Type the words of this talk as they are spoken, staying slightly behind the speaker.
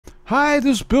Hi,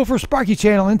 this is Bill for Sparky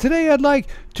Channel, and today I'd like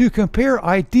to compare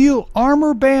Ideal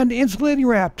Armourband insulating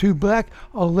wrap to black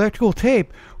electrical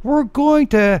tape. We're going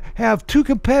to have two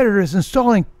competitors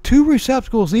installing two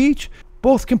receptacles each.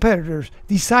 Both competitors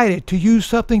decided to use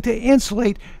something to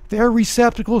insulate their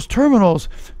receptacles terminals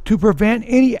to prevent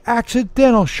any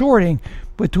accidental shorting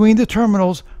between the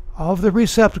terminals of the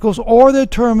receptacles or the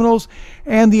terminals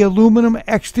and the aluminum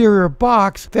exterior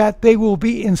box that they will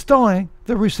be installing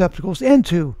the receptacles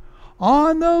into.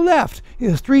 On the left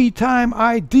is three-time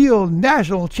Ideal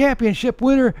National Championship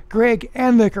winner Greg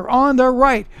Anlicker. On the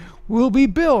right will be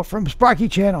Bill from Sparky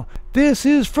Channel. This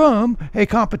is from a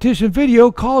competition video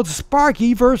called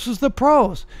Sparky versus the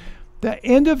Pros. The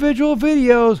individual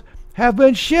videos have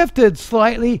been shifted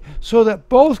slightly so that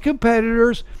both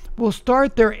competitors will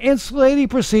start their insulating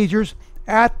procedures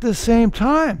at the same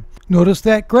time. Notice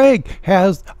that Greg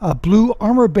has a blue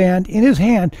Armourband in his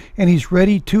hand and he's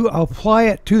ready to apply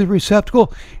it to the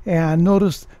receptacle. And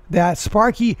notice that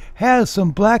Sparky has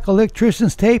some black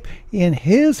Electrician's tape in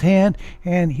his hand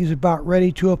and he's about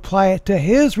ready to apply it to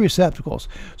his receptacles.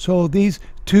 So these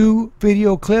two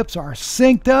video clips are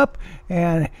synced up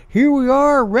and here we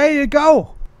are ready to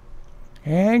go.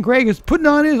 And Greg is putting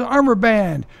on his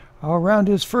Armourband around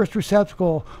his first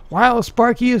receptacle while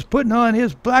Sparky is putting on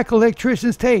his black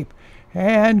Electrician's tape.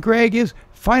 And Greg is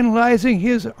finalizing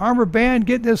his Armourband,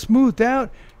 getting it smoothed out,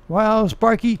 while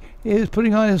Sparky is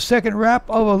putting on his second wrap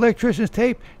of Electrician's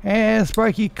tape, and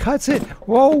Sparky cuts it.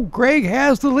 Whoa, Greg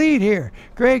has the lead here.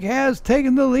 Greg has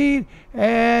taken the lead,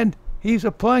 and he's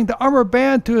applying the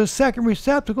Armourband to his second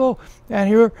receptacle, and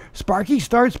here Sparky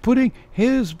starts putting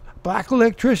his black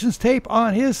Electrician's tape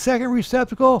on his second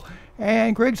receptacle,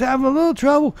 and Greg's having a little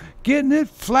trouble getting it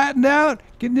flattened out,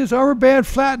 getting his Armourband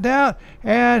flattened out.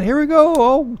 And here we go.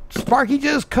 Oh, Sparky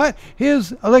just cut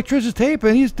his Electrician's tape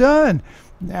and he's done.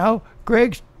 Now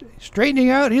Greg's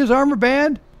straightening out his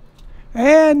Armourband.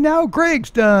 And now Greg's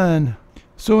done.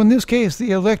 So in this case, the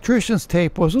Electrician's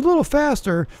tape was a little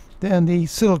faster than the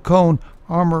silicone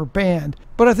Armourband.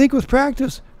 But I think with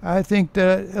practice, I think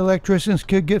the electricians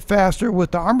could get faster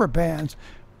with the Armourbands.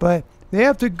 But they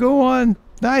have to go on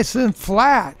nice and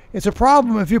flat. It's a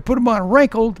problem if you put them on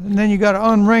wrinkled and then you got to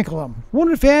unwrinkle them.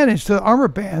 One advantage to the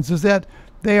Armourbands is that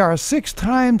they are 6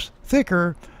 times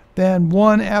thicker than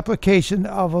one application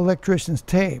of Electrician's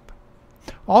tape.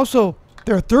 Also,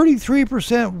 they're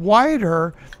 33%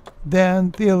 wider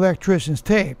than the Electrician's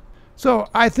tape. So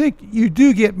I think you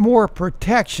do get more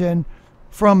protection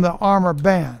from the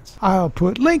Armourbands. I'll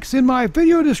put links in my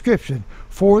video description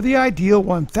for the Ideal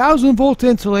 1000 volt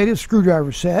insulated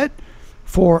screwdriver set,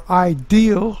 for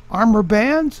Ideal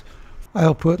Armourbands.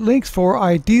 I'll put links for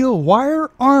Ideal Wire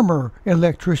Armor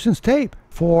Electrician's tape,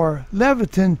 for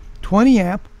Leviton 20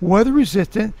 amp weather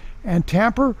resistant and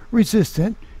tamper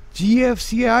resistant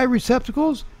GFCI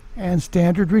receptacles and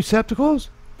standard receptacles.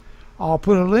 I'll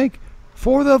put a link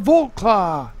for the Volt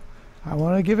Claw. I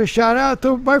want to give a shout out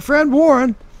to my friend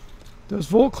Warren. Those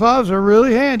Volt Claws are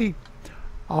really handy.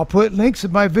 I'll put links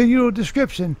in my video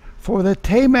description for the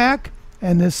Tamac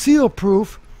and the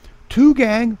seal-proof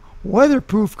 2-gang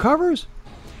weatherproof covers,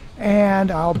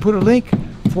 and I'll put a link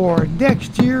for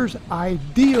next year's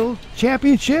Ideal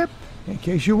Championship in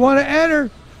case you want to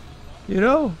enter. You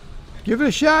know, give it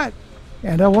a shot.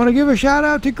 And I want to give a shout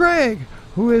out to Greg,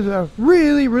 who is a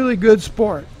really good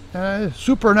sport,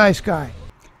 super nice guy.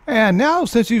 And now,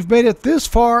 since you've made it this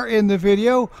far in the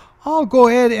video, I'll go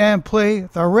ahead and play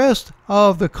the rest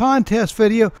of the contest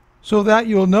video so that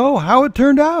you'll know how it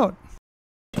turned out.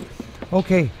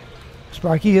 Okay,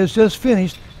 Sparky has just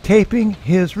finished taping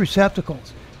his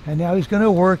receptacles, and now he's going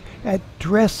to work at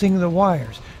dressing the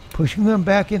wires, pushing them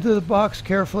back into the box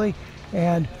carefully,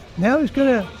 and now he's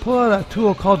going to pull out a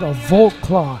tool called a Volt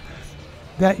Claw.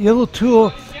 That little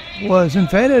tool was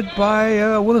invented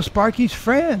by one of Sparky's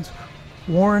friends,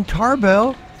 Warren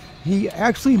Tarbell. He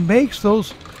actually makes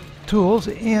those tools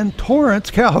in Torrance,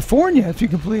 California, if you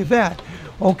can believe that.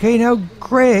 Okay, now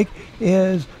Greg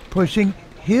is pushing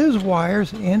his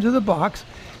wires into the box,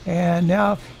 and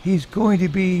now he's going to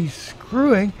be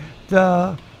screwing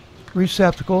the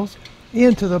receptacles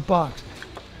into the box.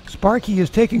 Sparky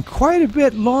is taking quite a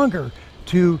bit longer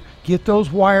to get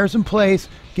those wires in place,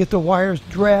 get the wires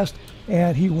dressed,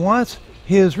 and he wants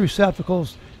his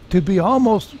receptacles to be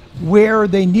almost where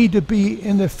they need to be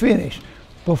in the finish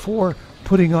before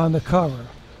putting on the cover.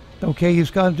 Okay, he's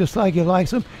got them just like he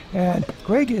likes them, and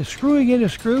Greg is screwing in the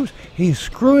screws. He's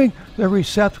screwing the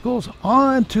receptacles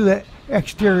onto the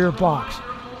exterior box.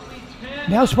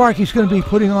 Now Sparky's going to be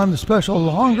putting on the special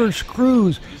longer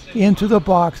screws into the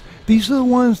box. These are the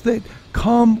ones that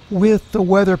come with the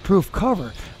weatherproof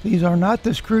cover. These are not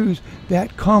the screws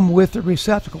that come with the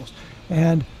receptacles.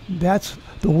 And that's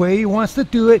the way he wants to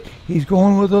do it. He's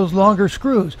going with those longer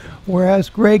screws, whereas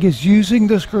Greg is using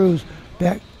the screws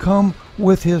that come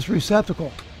with his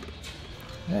receptacle.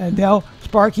 And now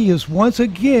Sparky is once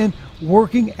again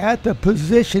working at the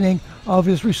positioning of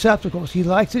his receptacles. He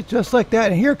likes it just like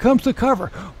that. And here comes the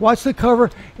cover. Watch the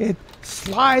cover. It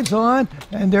slides on,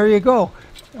 and there you go.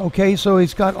 Okay, so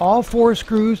he's got all 4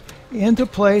 screws into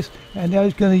place, and now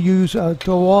he's going to use a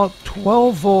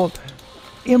 12-volt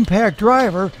impact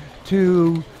driver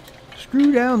to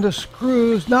screw down the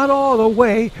screws, not all the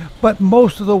way, but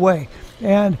most of the way.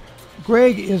 And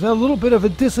Greg is a little bit of a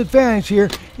disadvantage here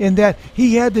in that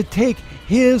he had to take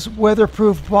his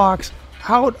weatherproof box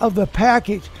out of the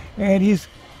package, and he's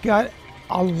got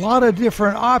a lot of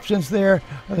different options there.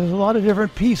 There's a lot of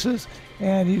different pieces,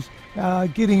 and he's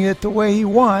getting it the way he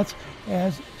wants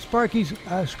as Sparky's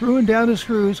screwing down the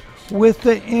screws with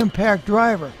the impact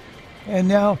driver. And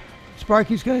now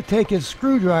Sparky's going to take his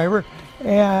screwdriver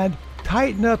and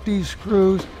tighten up these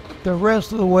screws the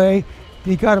rest of the way.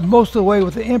 He got it most of the way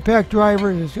with the impact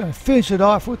driver. He's going to finish it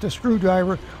off with the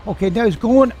screwdriver. Okay, now he's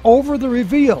going over the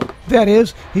reveal. That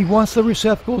is, he wants the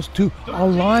receptacles to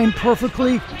align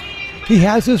perfectly. He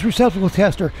has his receptacle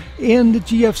tester in the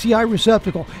GFCI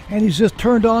receptacle, and he's just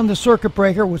turned on the circuit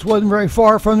breaker, which wasn't very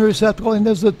far from the receptacle, and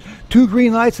there's the 2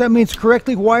 green lights. That means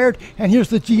correctly wired. And here's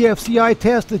the GFCI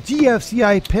test. The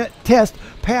GFCI test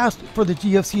passed for the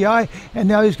GFCI, and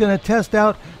now he's going to test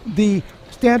out the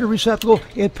standard receptacle.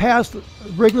 It passed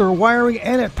regular wiring,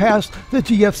 and it passed the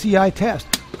GFCI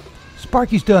test.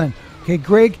 Sparky's done. Okay,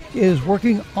 Greg is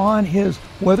working on his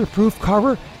weatherproof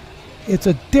cover. It's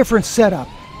a different setup.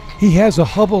 He has a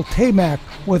Hubbell Tamac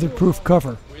weatherproof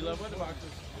cover.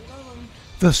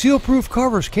 The seal-proof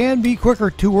covers can be quicker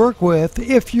to work with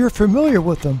if you're familiar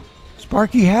with them.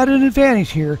 Sparky had an advantage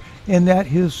here in that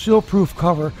his seal-proof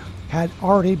cover had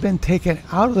already been taken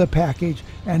out of the package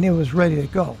and it was ready to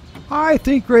go. I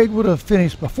think Greg would have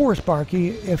finished before Sparky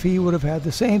if he would have had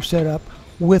the same setup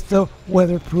with the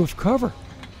weatherproof cover.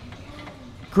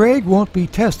 Greg won't be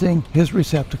testing his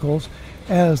receptacles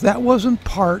as that wasn't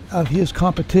part of his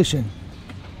competition.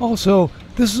 Also,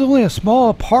 this is only a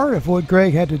small part of what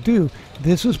Greg had to do.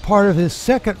 This is part of his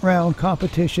second round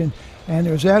competition, and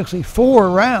there's actually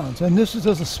 4 rounds, and this is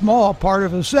just a small part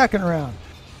of his second round.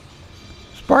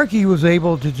 Sparky was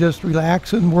able to just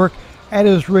relax and work at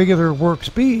his regular work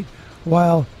speed,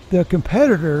 while the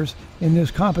competitors in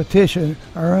this competition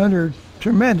are under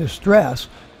tremendous stress.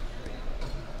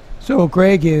 So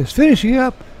Greg is finishing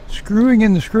up, screwing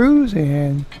in the screws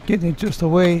and getting it just the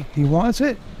way he wants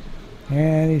it.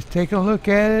 And he's taking a look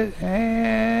at it,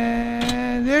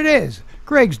 and there it is.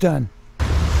 Greg's done.